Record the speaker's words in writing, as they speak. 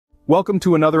Welcome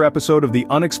to another episode of the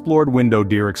Unexplored Window,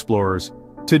 dear explorers.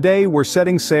 Today we're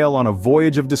setting sail on a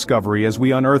voyage of discovery as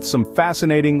we unearth some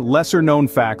fascinating, lesser-known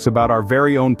facts about our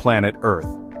very own planet,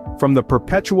 Earth. From the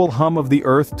perpetual hum of the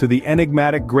Earth to the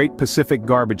enigmatic Great Pacific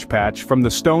Garbage Patch, from the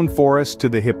stone forest to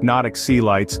the hypnotic sea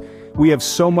lights, we have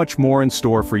so much more in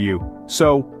store for you.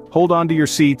 So, hold on to your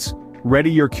seats,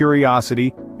 ready your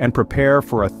curiosity, and prepare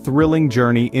for a thrilling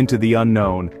journey into the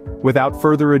unknown. Without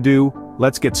further ado,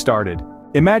 let's get started.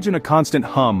 Imagine a constant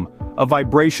hum, a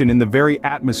vibration in the very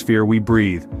atmosphere we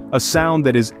breathe, a sound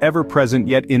that is ever-present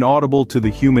yet inaudible to the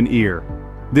human ear.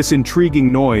 This intriguing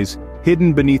noise,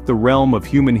 hidden beneath the realm of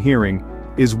human hearing,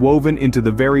 is woven into the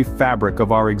very fabric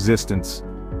of our existence.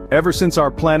 Ever since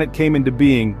our planet came into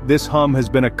being, this hum has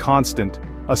been a constant,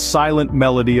 a silent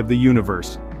melody of the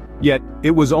universe. Yet,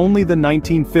 it was only the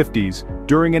 1950s,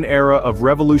 during an era of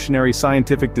revolutionary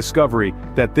scientific discovery,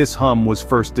 that this hum was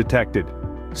first detected.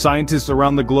 Scientists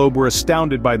around the globe were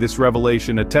astounded by this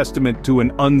revelation, a testament to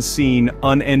an unseen,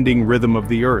 unending rhythm of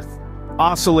the Earth.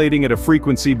 Oscillating at a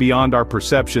frequency beyond our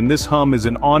perception, this hum is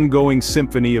an ongoing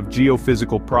symphony of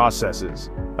geophysical processes,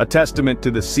 a testament to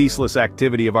the ceaseless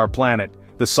activity of our planet,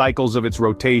 the cycles of its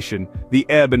rotation, the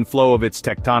ebb and flow of its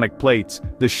tectonic plates,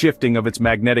 the shifting of its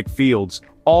magnetic fields,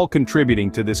 all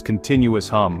contributing to this continuous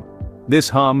hum. This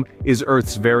hum is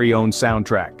Earth's very own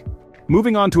soundtrack.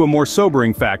 Moving on to a more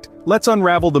sobering fact, let's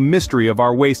unravel the mystery of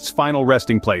our waste's final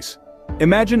resting place.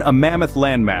 Imagine a mammoth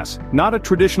landmass, not a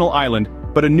traditional island,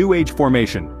 but a New Age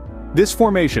formation. This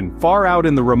formation, far out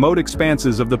in the remote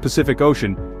expanses of the Pacific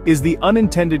Ocean, is the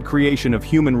unintended creation of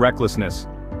human recklessness.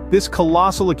 This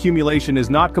colossal accumulation is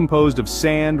not composed of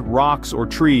sand, rocks, or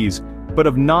trees, but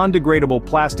of non-degradable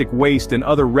plastic waste and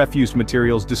other refuse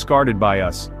materials discarded by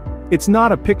us. It's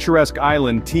not a picturesque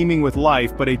island teeming with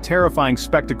life, but a terrifying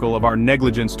spectacle of our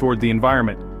negligence toward the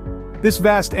environment. This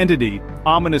vast entity,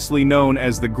 ominously known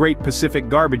as the Great Pacific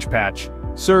Garbage Patch,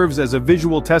 serves as a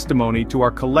visual testimony to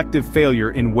our collective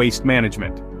failure in waste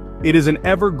management. It is an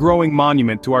ever-growing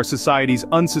monument to our society's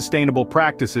unsustainable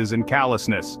practices and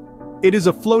callousness. It is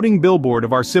a floating billboard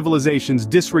of our civilization's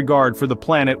disregard for the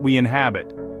planet we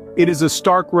inhabit. It is a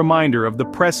stark reminder of the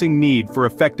pressing need for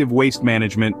effective waste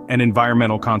management and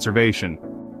environmental conservation.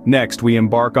 Next, we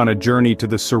embark on a journey to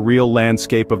the surreal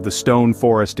landscape of the stone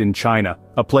forest in China,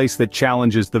 a place that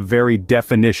challenges the very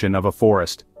definition of a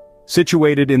forest.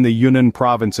 Situated in the Yunnan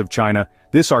province of China,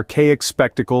 this archaic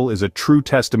spectacle is a true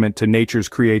testament to nature's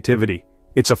creativity.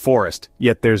 It's a forest,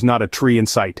 yet there's not a tree in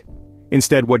sight.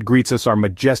 Instead, what greets us are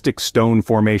majestic stone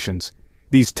formations.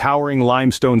 These towering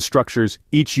limestone structures,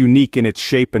 each unique in its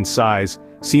shape and size,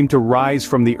 seem to rise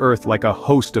from the earth like a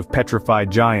host of petrified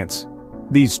giants.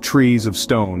 These trees of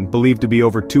stone, believed to be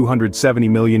over 270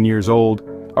 million years old,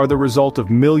 are the result of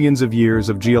millions of years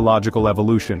of geological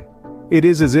evolution. It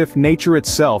is as if nature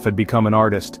itself had become an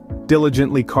artist,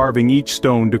 diligently carving each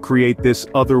stone to create this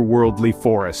otherworldly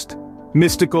forest.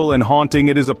 Mystical and haunting,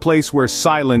 it is a place where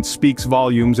silence speaks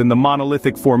volumes and the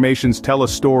monolithic formations tell a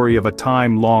story of a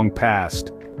time long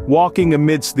past. Walking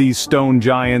amidst these stone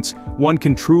giants, one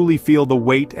can truly feel the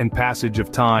weight and passage of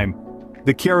time.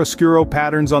 The chiaroscuro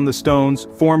patterns on the stones,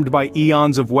 formed by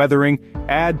eons of weathering,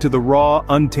 add to the raw,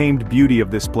 untamed beauty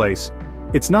of this place.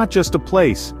 It's not just a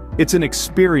place, it's an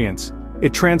experience.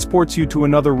 It transports you to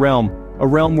another realm, a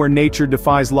realm where nature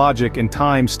defies logic and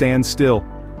time stands still.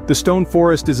 The stone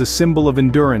forest is a symbol of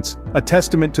endurance, a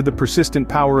testament to the persistent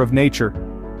power of nature.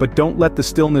 But don't let the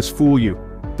stillness fool you.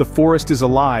 The forest is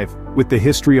alive, with the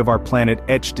history of our planet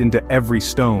etched into every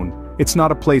stone. It's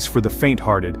not a place for the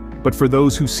faint-hearted, but for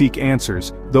those who seek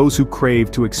answers, those who crave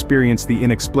to experience the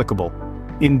inexplicable.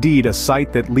 Indeed, a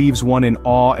sight that leaves one in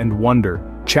awe and wonder,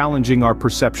 challenging our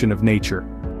perception of nature.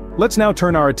 Let's now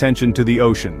turn our attention to the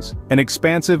oceans, an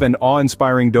expansive and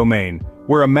awe-inspiring domain,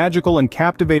 where a magical and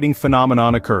captivating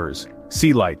phenomenon occurs: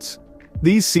 sea lights.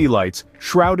 These sea lights,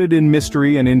 shrouded in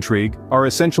mystery and intrigue, are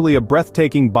essentially a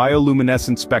breathtaking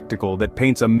bioluminescent spectacle that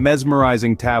paints a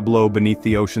mesmerizing tableau beneath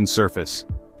the ocean's surface.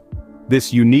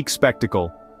 This unique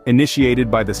spectacle, initiated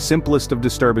by the simplest of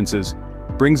disturbances,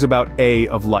 brings about a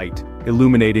of light,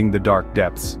 illuminating the dark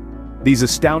depths. These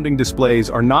astounding displays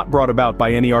are not brought about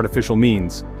by any artificial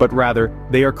means, but rather,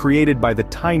 they are created by the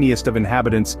tiniest of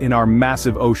inhabitants in our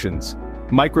massive oceans: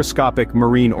 microscopic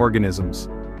marine organisms.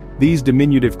 These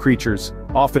diminutive creatures,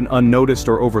 often unnoticed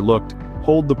or overlooked,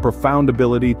 hold the profound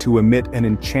ability to emit an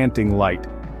enchanting light.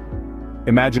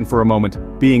 Imagine for a moment,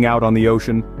 being out on the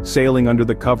ocean, sailing under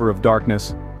the cover of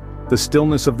darkness. The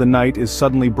stillness of the night is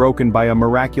suddenly broken by a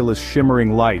miraculous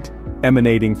shimmering light,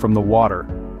 emanating from the water.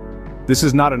 This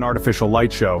is not an artificial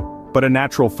light show, but a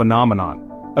natural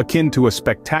phenomenon. akin to a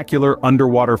spectacular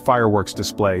underwater fireworks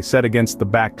display set against the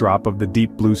backdrop of the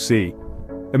deep blue sea.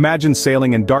 Imagine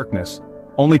sailing in darkness,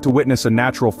 only to witness a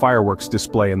natural fireworks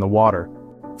display in the water.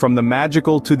 From the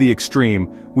magical to the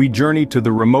extreme, we journey to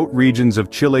the remote regions of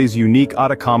Chile's unique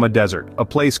Atacama Desert, a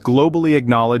place globally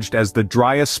acknowledged as the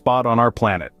driest spot on our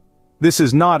planet. This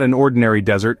is not an ordinary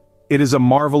desert, it is a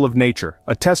marvel of nature,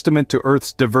 a testament to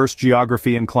Earth's diverse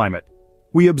geography and climate.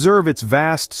 We observe its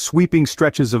vast, sweeping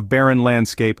stretches of barren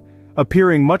landscape,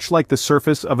 appearing much like the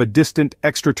surface of a distant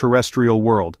extraterrestrial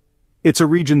world. It's a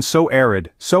region so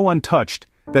arid, so untouched,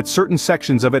 that certain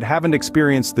sections of it haven't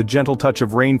experienced the gentle touch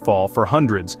of rainfall for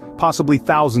hundreds, possibly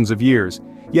thousands of years.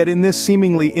 Yet in this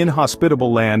seemingly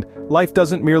inhospitable land, life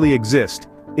doesn't merely exist,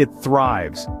 it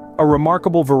thrives. A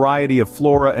remarkable variety of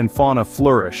flora and fauna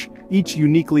flourish, each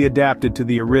uniquely adapted to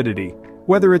the aridity.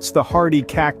 Whether it's the hardy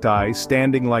cacti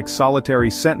standing like solitary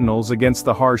sentinels against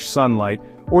the harsh sunlight,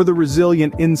 or the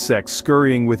resilient insects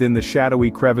scurrying within the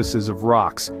shadowy crevices of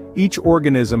rocks, each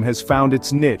organism has found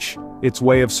its niche, its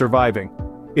way of surviving.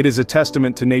 It is a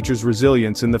testament to nature's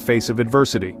resilience in the face of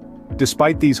adversity.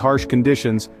 Despite these harsh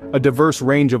conditions, a diverse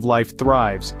range of life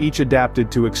thrives, each adapted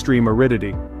to extreme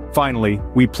aridity. Finally,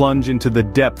 we plunge into the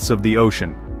depths of the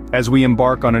ocean, as we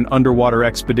embark on an underwater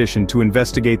expedition to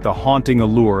investigate the haunting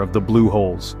allure of the blue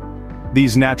holes.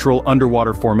 These natural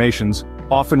underwater formations,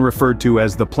 often referred to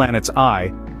as the planet's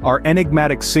eye, are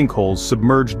enigmatic sinkholes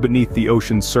submerged beneath the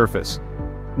ocean's surface.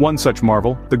 One such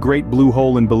marvel, the Great Blue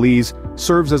Hole in Belize,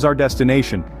 serves as our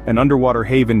destination, an underwater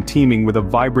haven teeming with a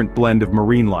vibrant blend of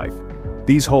marine life.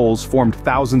 These holes, formed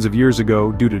thousands of years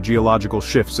ago due to geological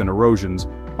shifts and erosions,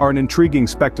 are an intriguing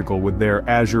spectacle with their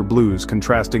azure blues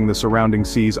contrasting the surrounding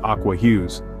sea's aqua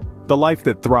hues. The life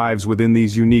that thrives within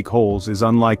these unique holes is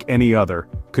unlike any other,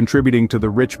 contributing to the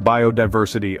rich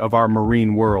biodiversity of our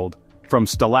marine world. From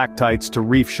stalactites to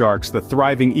reef sharks, the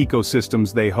thriving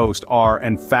ecosystems they host are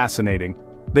fascinating.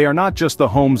 They are not just the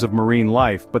homes of marine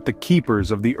life, but the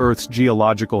keepers of the Earth's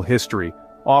geological history,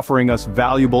 offering us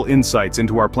valuable insights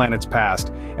into our planet's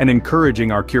past and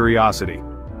encouraging our curiosity.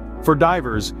 For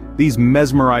divers, these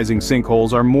mesmerizing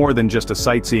sinkholes are more than just a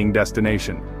sightseeing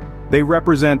destination. They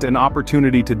represent an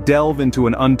opportunity to delve into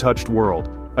an untouched world,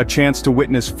 a chance to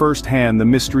witness firsthand the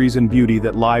mysteries and beauty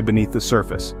that lie beneath the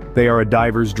surface. They are a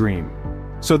diver's dream.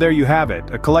 So there you have it,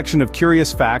 a collection of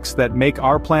curious facts that make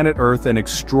our planet Earth an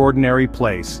extraordinary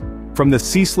place. From the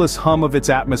ceaseless hum of its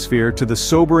atmosphere to the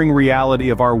sobering reality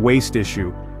of our waste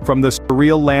issue, from the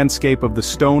surreal landscape of the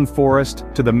stone forest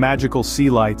to the magical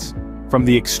sea lights, from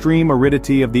the extreme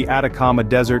aridity of the Atacama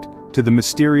Desert to the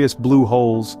mysterious blue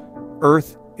holes,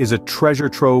 Earth is a treasure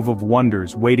trove of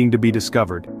wonders waiting to be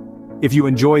discovered. If you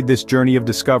enjoyed this journey of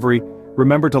discovery,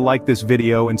 remember to like this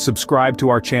video and subscribe to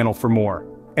our channel for more.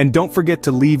 And don't forget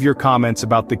to leave your comments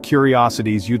about the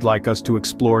curiosities you'd like us to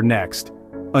explore next.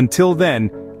 Until then,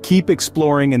 keep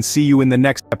exploring and see you in the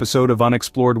next episode of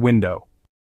Unexplored Window.